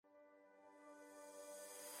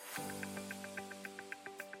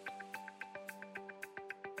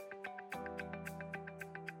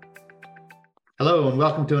Hello and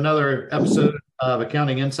welcome to another episode of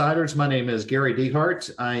Accounting Insiders. My name is Gary Dehart.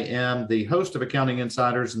 I am the host of Accounting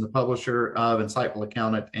Insiders and the publisher of Insightful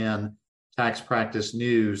Accountant and Tax Practice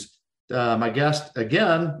News. My guest,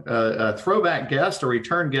 again, a throwback guest, a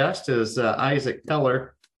return guest, is Isaac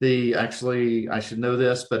Keller, I should know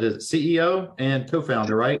this, but is CEO and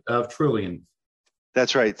co-founder, right, of Trillian.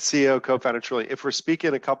 That's right. CEO, co-founder, Trillian. If we're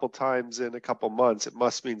speaking a couple times in a couple months, it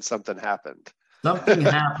must mean something happened. Something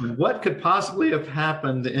happened. What could possibly have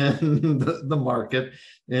happened in the market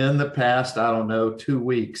in the past, I don't know, 2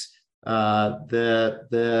 weeks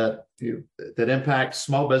that impacts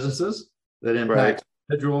small businesses, that Right. impacts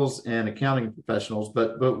individuals and accounting professionals?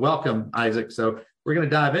 But welcome, Isaac. So we're going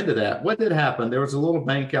to dive into that. What did happen? There was a little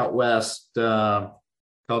bank out west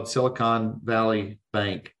called Silicon Valley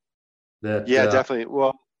Bank that Yeah, definitely.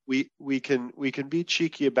 Well, we can be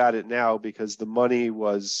cheeky about it now because the money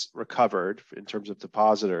was recovered in terms of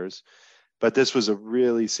depositors, but this was a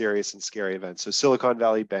really serious and scary event. So Silicon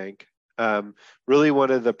Valley Bank, really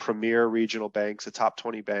one of the premier regional banks, a top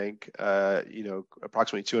 20 bank,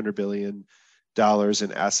 approximately $200 billion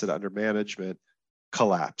in asset under management,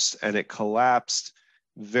 collapsed, and it collapsed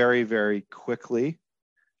very, very quickly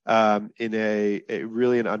in a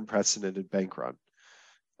really an unprecedented bank run.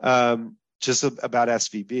 Just about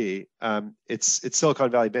SVB, it's Silicon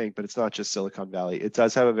Valley Bank, but it's not just Silicon Valley. It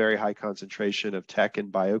does have a very high concentration of tech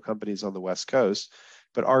and bio companies on the West Coast,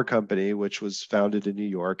 but our company, which was founded in New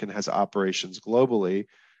York and has operations globally,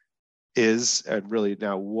 is and really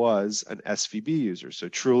now was an SVB user. So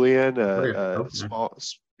Trillian, a small.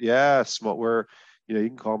 We're you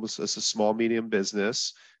can call us a small medium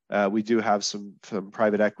business. We do have some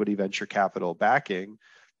private equity venture capital backing.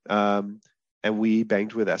 And we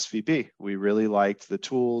banked with SVB. We really liked the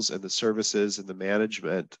tools and the services and the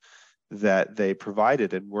management that they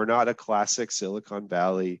provided. And we're not a classic Silicon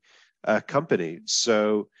Valley company.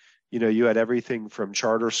 So, you had everything from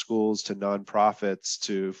charter schools to nonprofits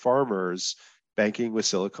to farmers banking with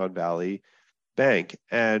Silicon Valley Bank.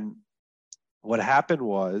 And what happened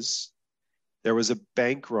was there was a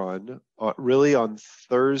bank run really on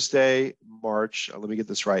Thursday, March. Let me get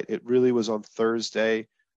this right. It really was on Thursday,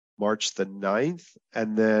 March the 9th,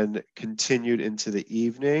 and then continued into the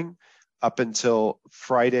evening up until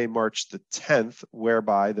Friday, March the 10th,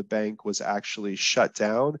 whereby the bank was actually shut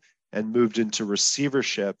down and moved into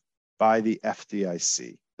receivership by the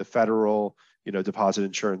FDIC, the Federal, Deposit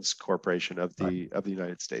Insurance Corporation of the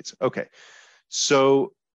United States. Okay,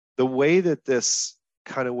 so the way that this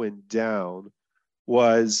kind of went down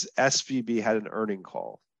was SVB had an earning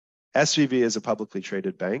call. SVB is a publicly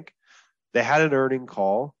traded bank. They had an earning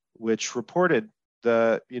call which reported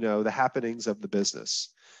the happenings of the business.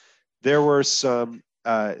 There were some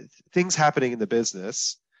things happening in the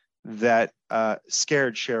business that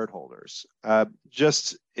scared shareholders.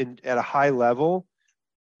 Just at a high level,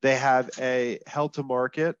 they have a held to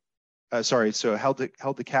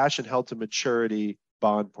cash and held to maturity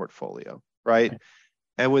bond portfolio, right?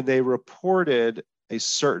 And when they reported a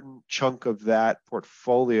certain chunk of that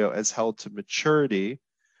portfolio as held to maturity,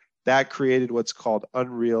 that created what's called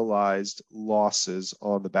unrealized losses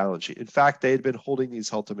on the balance sheet. In fact, they had been holding these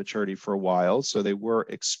held to maturity for a while, so they were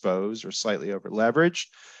exposed or slightly over leveraged,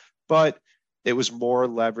 but it was more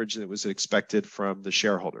leverage than it was expected from the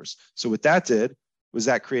shareholders. So what that did was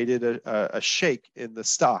that created a shake in the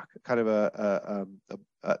stock, kind of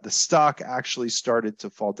the stock actually started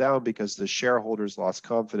to fall down because the shareholders lost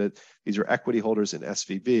confidence. These are equity holders in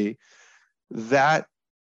SVB. That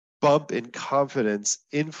bump in confidence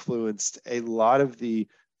influenced a lot of the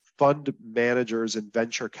fund managers and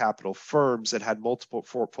venture capital firms that had multiple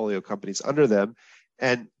portfolio companies under them.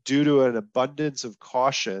 And due to an abundance of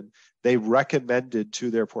caution, they recommended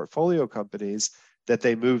to their portfolio companies that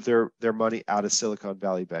they move their money out of Silicon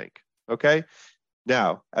Valley Bank. Okay.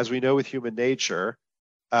 Now, as we know with human nature,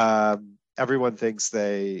 everyone thinks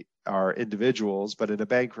they are individuals, but in a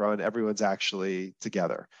bank run, everyone's actually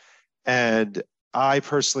together. And I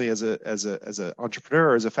personally, as an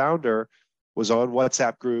entrepreneur, as a founder, was on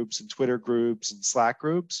WhatsApp groups and Twitter groups and Slack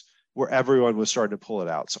groups where everyone was starting to pull it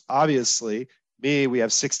out. So obviously, we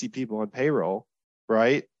have 60 people on payroll,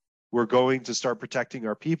 right? We're going to start protecting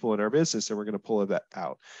our people in our business, and we're going to pull that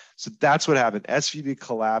out. So that's what happened. SVB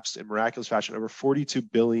collapsed in miraculous fashion. Over 42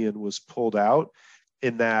 billion was pulled out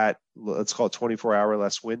in that, let's call it 24-hour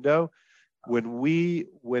less window. When we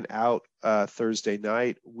went out Thursday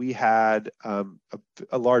night, we had a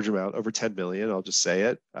large amount, over 10 million. I'll just say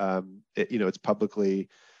it. It's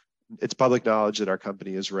public knowledge that our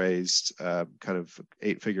company has raised kind of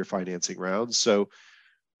 8-figure financing rounds. So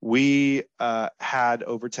We had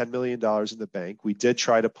over $10 million in the bank. We did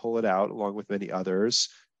try to pull it out along with many others,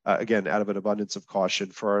 again, out of an abundance of caution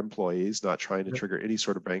for our employees, not trying to trigger any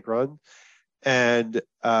sort of bank run. And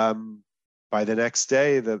by the next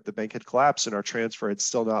day, the bank had collapsed and our transfer had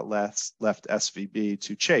still not left SVB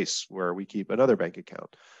to Chase, where we keep another bank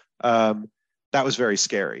account. That was very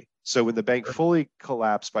scary. So when the bank fully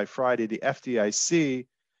collapsed by Friday, the FDIC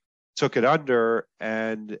took it under,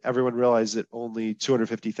 and everyone realized that only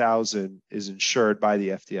 250,000 is insured by the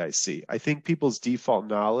FDIC. I think people's default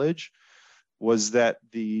knowledge was that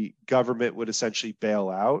the government would essentially bail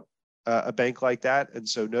out a bank like that. And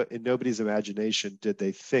so in nobody's imagination did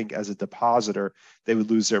they think as a depositor they would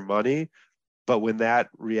lose their money. But when that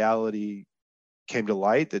reality came to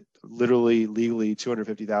light, that literally legally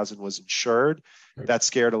 250,000 was insured, that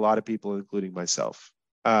scared a lot of people, including myself.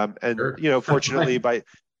 Fortunately by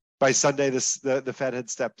Sunday, the Fed had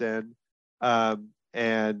stepped in,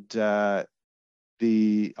 and all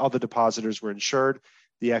the depositors were insured.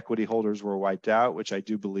 The equity holders were wiped out, which I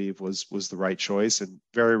do believe was the right choice. And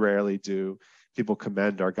very rarely do people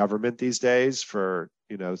commend our government these days for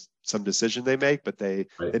some decision they make, but they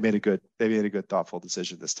made a good thoughtful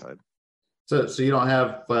decision this time. So you don't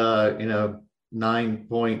have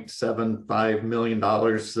 $9.75 million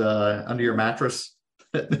under your mattress?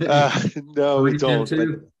 No, we don't.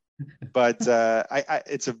 But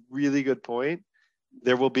it's a really good point.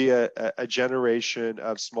 There will be a generation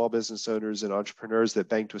of small business owners and entrepreneurs that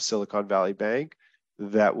banked with Silicon Valley Bank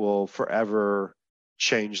that will forever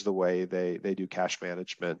change the way they do cash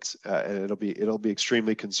management, and it'll be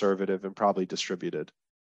extremely conservative and probably distributed.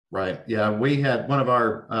 Right. Yeah, we had one of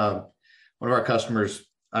our customers.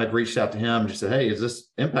 I'd reached out to him and just said, "Hey, does this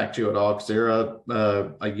impact you at all?" Because they're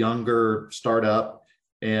a younger startup.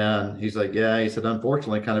 And he's like, yeah, he said,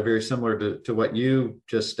 unfortunately, kind of very similar to what you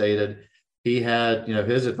just stated. He had,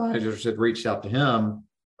 his advisors had reached out to him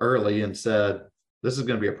early and said, this is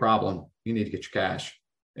going to be a problem. You need to get your cash.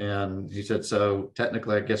 And he said, so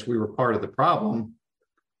technically, I guess we were part of the problem,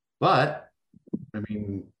 but I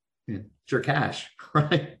mean, it's your cash,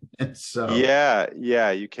 right? And so,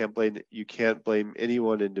 yeah, you can't blame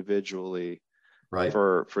anyone individually. Right.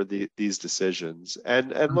 For these decisions.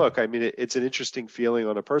 And look, I mean, it's an interesting feeling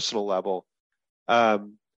on a personal level.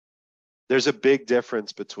 There's a big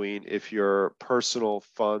difference between if your personal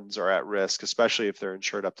funds are at risk, especially if they're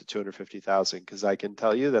insured up to 250,000, because I can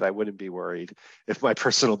tell you that I wouldn't be worried if my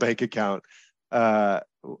personal bank account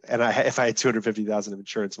if I had 250,000 of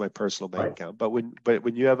insurance in my personal bank account. But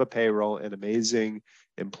when you have a payroll and amazing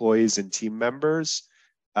employees and team members,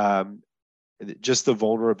 just the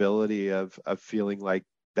vulnerability of feeling like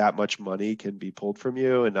that much money can be pulled from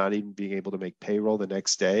you and not even being able to make payroll the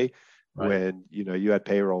next day when you had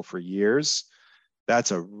payroll for years,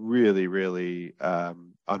 that's a really, really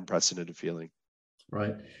unprecedented feeling.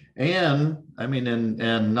 Right. And I mean,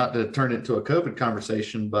 and not to turn it into a COVID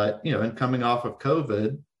conversation, but in coming off of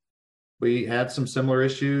COVID, we had some similar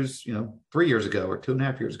issues, 3 years ago or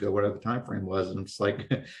 2.5 years ago, whatever the time frame was. And it's like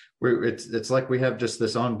it's like we have just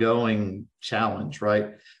this ongoing challenge,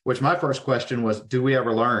 right? Which my first question was, do we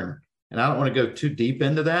ever learn? And I don't want to go too deep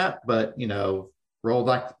into that, but roll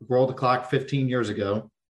the clock 15 years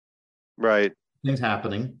ago. Right. Things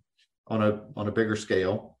happening on a bigger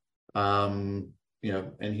scale. And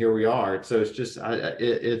here we are. So it's just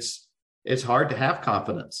it's hard to have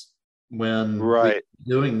confidence when we're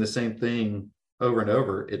doing the same thing over and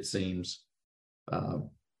over, it seems.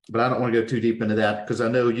 But I don't want to go too deep into that because I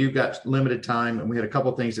know you've got limited time and we had a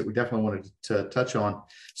couple of things that we definitely wanted to touch on.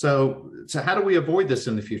 So how do we avoid this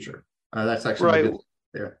in the future? That's actually right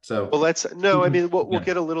there. So I mean, we'll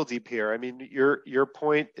get a little deep here. I mean, your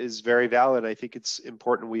point is very valid. I think it's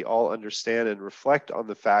important we all understand and reflect on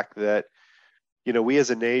the fact that, we as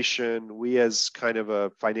a nation, we as kind of a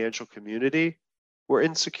financial community, we're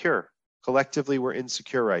insecure. Collectively, we're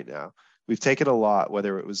insecure right now. We've taken a lot,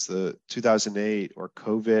 whether it was the 2008 or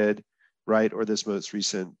COVID, right, or this most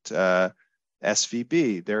recent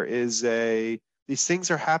SVB. These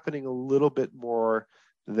things are happening a little bit more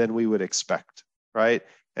than we would expect, right?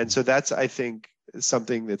 And so that's, I think,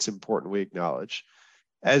 something that's important we acknowledge.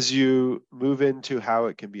 As you move into how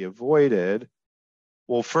it can be avoided,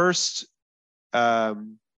 well, first,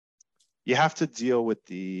 you have to deal with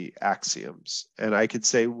the axioms. And I could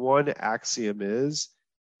say one axiom is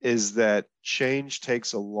that change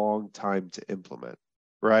takes a long time to implement,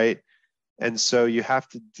 right? And so you have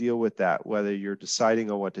to deal with that, whether you're deciding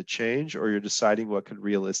on what to change or you're deciding what could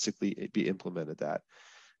realistically be implemented.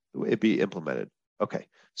 Okay,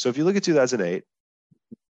 so if you look at 2008,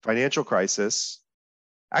 financial crisis,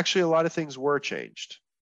 actually a lot of things were changed.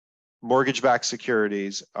 mortgage-backed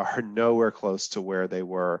securities are nowhere close to where they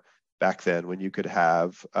were back then, when you could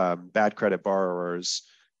have bad credit borrowers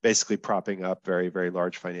basically propping up very, very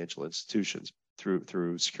large financial institutions through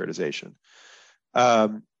securitization.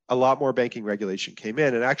 A lot more banking regulation came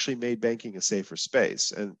in and actually made banking a safer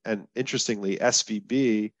space. And interestingly,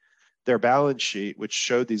 SVB, their balance sheet, which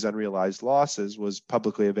showed these unrealized losses, was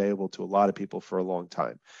publicly available to a lot of people for a long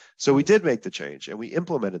time. So we did make the change and we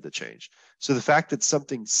implemented the change. So the fact that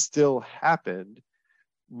something still happened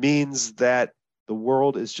means that the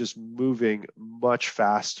world is just moving much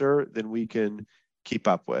faster than we can keep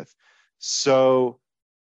up with. So,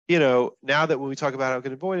 now that when we talk about how we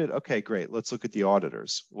can avoid it, okay, great, let's look at the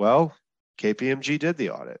auditors. Well, KPMG did the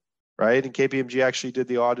audit, right? And KPMG actually did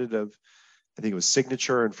the audit of, I think it was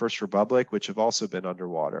Signature and First Republic, which have also been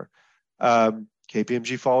underwater.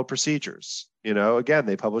 KPMG followed procedures. Again,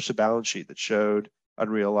 they published a balance sheet that showed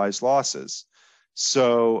unrealized losses.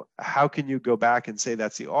 So how can you go back and say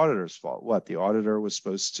that's the auditor's fault? What, the auditor was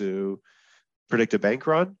supposed to predict a bank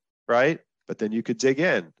run, right? But then you could dig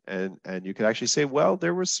in and you could actually say, well,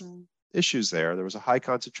 there were some issues there. There was a high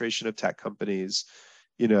concentration of tech companies.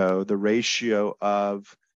 The ratio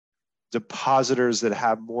of depositors that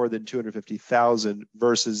have more than 250,000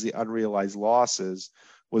 versus the unrealized losses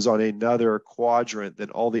was on another quadrant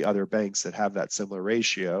than all the other banks that have that similar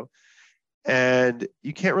ratio. And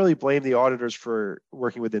you can't really blame the auditors for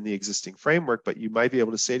working within the existing framework, but you might be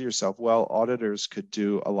able to say to yourself, well, auditors could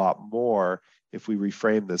do a lot more if we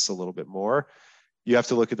reframe this a little bit more. You have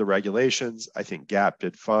to look at the regulations. I think GAAP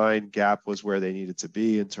did fine. GAAP was where they needed to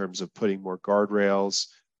be in terms of putting more guardrails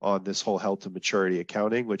on this whole held to maturity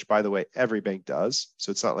accounting, which, by the way, every bank does.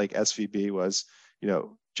 So it's not like SVB was,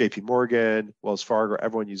 JP Morgan, Wells Fargo,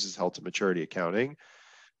 everyone uses held to maturity accounting.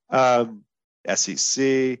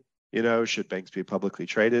 SEC, should banks be publicly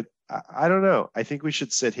traded? I don't know. I think we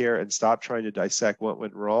should sit here and stop trying to dissect what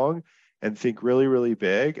went wrong and think really, really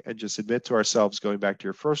big and just admit to ourselves, going back to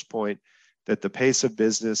your first point, that the pace of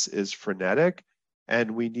business is frenetic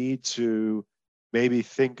and we need to maybe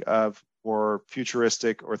think of more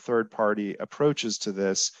futuristic or third-party approaches to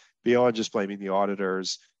this beyond just blaming the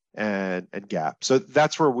auditors and GAAP. So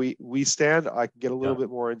that's where we stand. I can get a little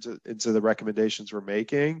bit more into the recommendations we're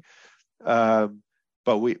making.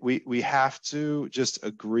 But we have to just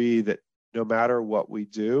agree that no matter what we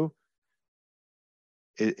do,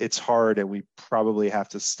 it's hard, and we probably have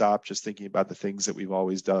to stop just thinking about the things that we've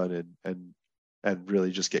always done and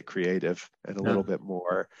really just get creative and a little bit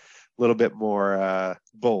more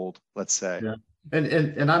bold, let's say. Yeah.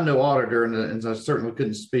 And I'm no auditor, and I certainly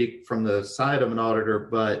couldn't speak from the side of an auditor,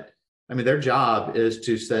 but I mean, their job is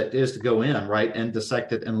to go in, right, and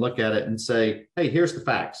dissect it and look at it and say, hey, here's the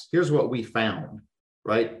facts. Here's what we found,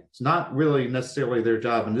 right? It's not really necessarily their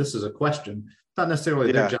job, and this is a question. It's not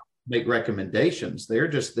necessarily their job to make recommendations. They're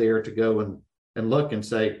just there to go and look and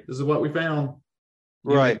say, this is what we found.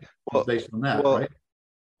 Right. Well, based on that, right?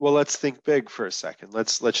 Well, let's think big for a second.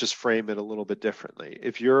 Let's just frame it a little bit differently.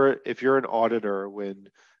 If you're an auditor, when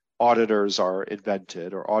auditors are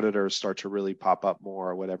invented or auditors start to really pop up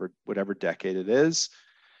more, whatever decade it is,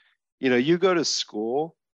 you go to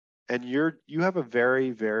school and you have a very,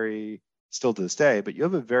 very, still to this day, but you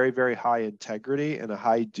have a very, very high integrity and a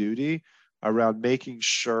high duty around making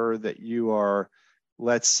sure that you are,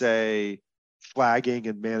 let's say, flagging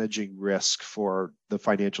and managing risk for the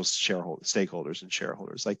financial stakeholders and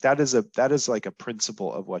shareholders. Like that is like a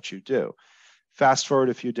principle of what you do. Fast forward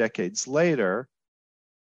a few decades later,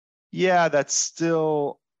 that's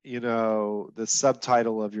still, the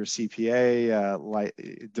subtitle of your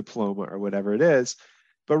CPA diploma or whatever it is.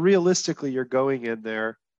 But realistically, you're going in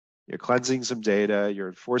there, you're cleansing some data, you're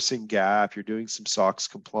enforcing GAAP, you're doing some SOX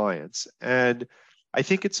compliance. And I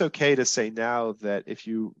think it's okay to say now that if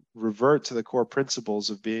you revert to the core principles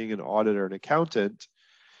of being an auditor and accountant,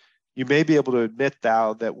 you may be able to admit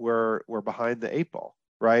now that we're behind the 8 ball,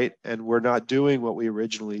 right? And we're not doing what we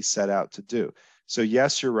originally set out to do. So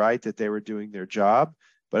yes, you're right that they were doing their job,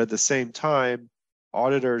 but at the same time,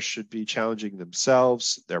 auditors should be challenging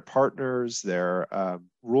themselves, their partners, their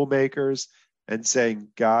rule makers, and saying,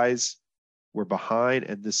 guys, we're behind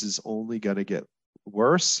and this is only going to get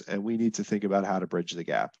worse, and we need to think about how to bridge the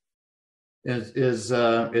gap. Is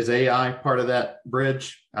AI part of that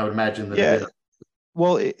bridge? I would imagine that it is.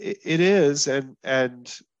 Well, it is, and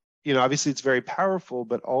obviously it's very powerful,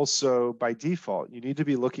 but also by default, you need to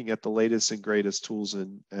be looking at the latest and greatest tools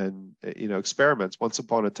and experiments. Once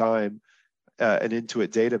upon a time, an Intuit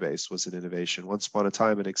database was an innovation. Once upon a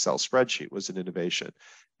time, an Excel spreadsheet was an innovation,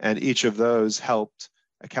 and each of those helped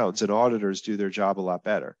accountants and auditors do their job a lot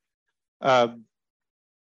better.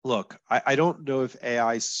 Look, I don't know if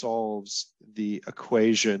AI solves the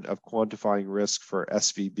equation of quantifying risk for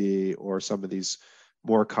SVB or some of these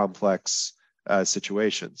more complex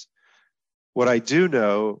situations. What I do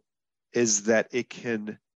know is that it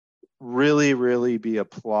can really, really be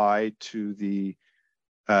applied to the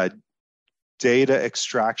data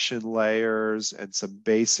extraction layers and some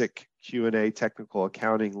basic Q&A technical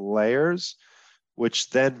accounting layers, which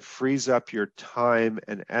then frees up your time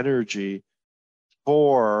and energy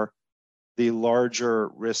for the larger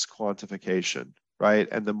risk quantification, right?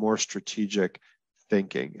 And the more strategic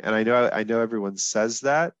thinking. And I know everyone says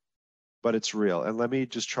that, but it's real. And let me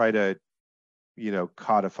just try to,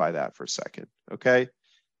 codify that for a second, okay?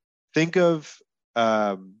 Think of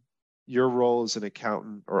your role as an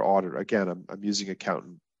accountant or auditor. Again, I'm using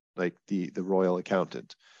accountant, like the royal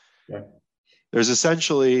accountant. Yeah. There's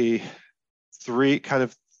essentially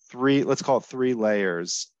let's call it three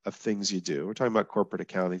layers of things you do. We're talking about corporate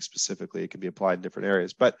accounting specifically. It can be applied in different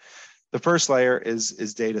areas. But the first layer is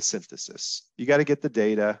data synthesis. You got to get the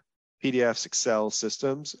data, PDFs, Excel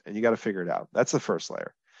systems, and you got to figure it out. That's the first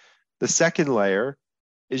layer. The second layer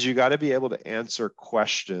is you got to be able to answer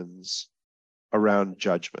questions around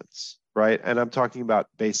judgments, right? And I'm talking about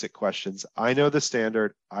basic questions. I know the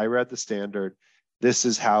standard. I read the standard. This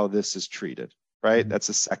is how this is treated, right? That's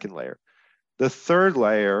the second layer. The third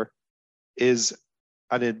layer is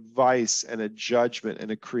an advice and a judgment and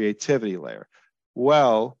a creativity layer.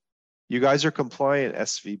 Well, you guys are compliant,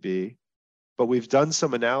 SVB, but we've done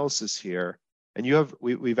some analysis here, and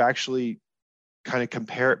we've actually kind of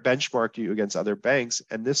benchmarked you against other banks,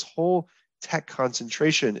 and this whole tech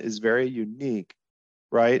concentration is very unique,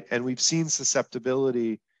 right? And we've seen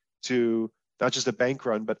susceptibility to not just a bank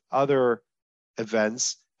run, but other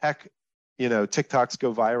events. Heck, TikToks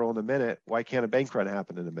go viral in a minute. Why can't a bank run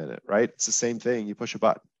happen in a minute, right? It's the same thing. You push a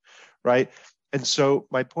button, right? And so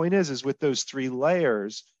my point is with those three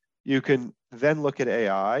layers, you can then look at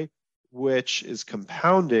AI, which is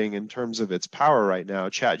compounding in terms of its power right now.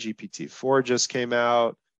 ChatGPT-4 just came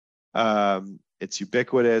out. It's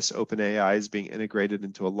ubiquitous. OpenAI is being integrated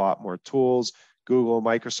into a lot more tools. Google,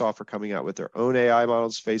 Microsoft are coming out with their own AI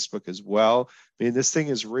models, Facebook as well. I mean, this thing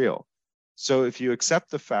is real. So if you accept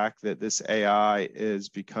the fact that this AI is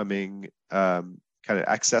becoming kind of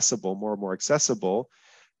accessible, more and more accessible,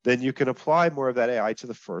 then you can apply more of that AI to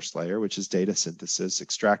the first layer, which is data synthesis,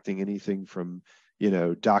 extracting anything from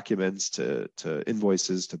documents to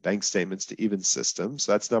invoices to bank statements to even systems.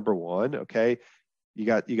 So that's number one. Okay, you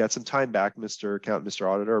got some time back, Mr. Accountant, Mr.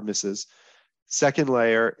 Auditor, or Mrs. Second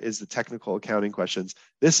layer is the technical accounting questions.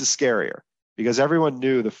 This is scarier because everyone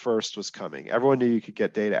knew the first was coming. Everyone knew you could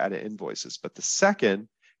get data out of invoices. But the second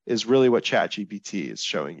is really what ChatGPT is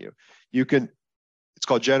showing you. It's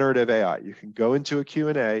called generative AI. You can go into a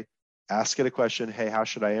Q&A, ask it a question, hey, how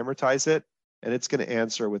should I amortize it? And it's going to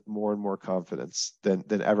answer with more and more confidence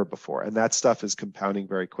than ever before. And that stuff is compounding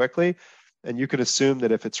very quickly. And you can assume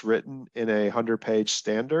that if it's written in a 100-page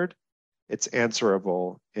standard, it's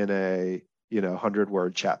answerable in a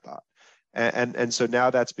 100-word chatbot. And so now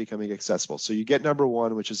that's becoming accessible. So you get number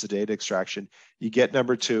one, which is the data extraction. You get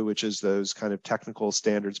number two, which is those kind of technical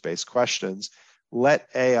standards-based questions. Let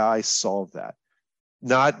AI solve that.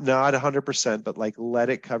 Not 100%, but let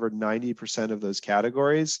it cover 90% of those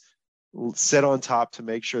categories. Sit on top to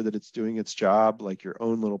make sure that it's doing its job, like your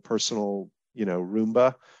own little personal,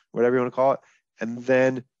 Roomba, whatever you want to call it. And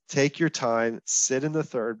then take your time, sit in the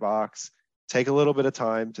third box, take a little bit of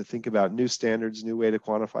time to think about new standards, new way to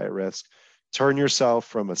quantify a risk. Turn yourself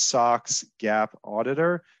from a SOX GAAP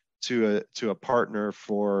auditor to a partner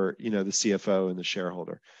for, the CFO and the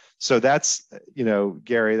shareholder. So that's,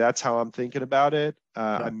 Gary, that's how I'm thinking about it.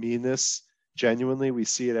 I mean this genuinely. We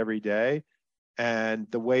see it every day. And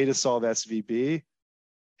the way to solve SVB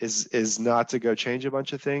is not to go change a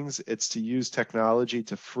bunch of things. It's to use technology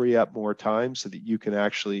to free up more time so that you can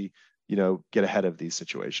actually, get ahead of these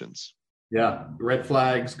situations. Yeah, red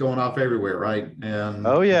flags going off everywhere, right? And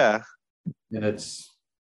oh yeah, and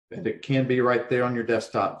it can be right there on your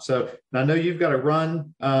desktop. So I know you've got to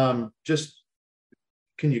run. Just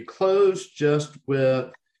can you close just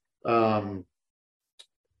with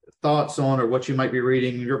thoughts on or what you might be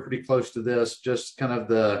reading? You're pretty close to this. Just kind of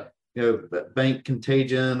the bank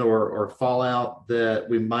contagion or fallout that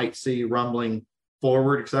we might see rumbling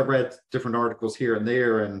forward. Because I've read different articles here and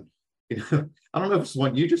there, and I don't know if it's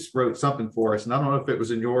one you just wrote something for us, and I don't know if it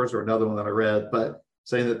was in yours or another one that I read, but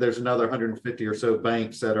saying that there's another 150 or so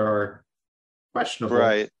banks that are questionable.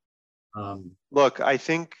 Right. Look, I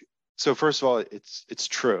think so. First of all, it's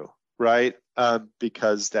true, right?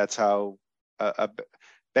 Because that's how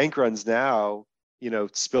bank runs now,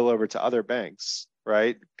 spill over to other banks.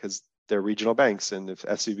 right? Because they're regional banks. And if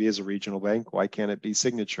SVB is a regional bank, why can't it be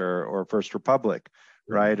Signature or First Republic,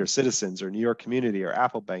 right? Or Citizens or New York Community or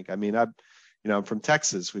Apple Bank? I mean, I'm from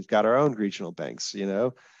Texas. We've got our own regional banks,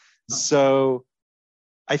 So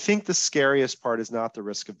I think the scariest part is not the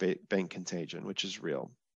risk of bank contagion, which is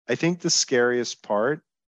real. I think the scariest part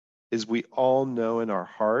is we all know in our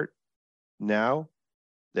heart now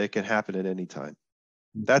that it can happen at any time.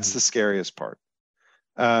 That's the scariest part.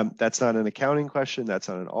 That's not an accounting question. That's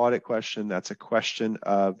not an audit question. That's a question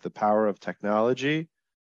of the power of technology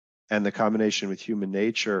and the combination with human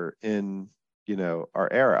nature in, our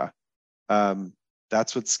era.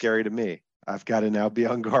 That's what's scary to me. I've got to now be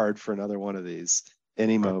on guard for another one of these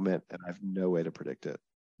any moment, and I have no way to predict it.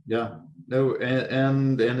 Yeah, no,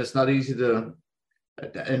 and it's not easy to.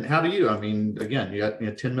 And how do you? I mean, again, you got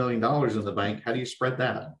 $10 million in the bank. How do you spread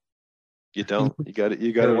that? You don't. You got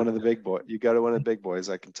to one of the big boys. You got to one of the big boys.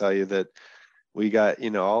 I can tell you that we got,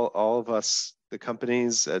 all of us, the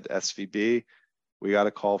companies at SVB, we got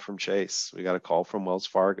a call from Chase. We got a call from Wells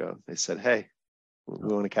Fargo. They said, "Hey, we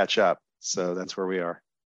want to catch up." So that's where we are,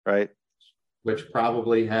 right? Which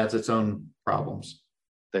probably has its own problems.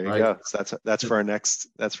 There you go. So that's for our next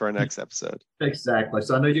episode. Exactly.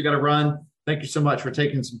 So I know you got to run. Thank you so much for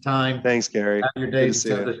taking some time. Thanks, Gary. Have your day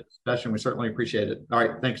to have this discussion. We certainly appreciate it. All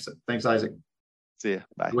right. Thanks, Isaac. See you.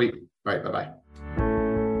 Bye. All right. Bye-bye.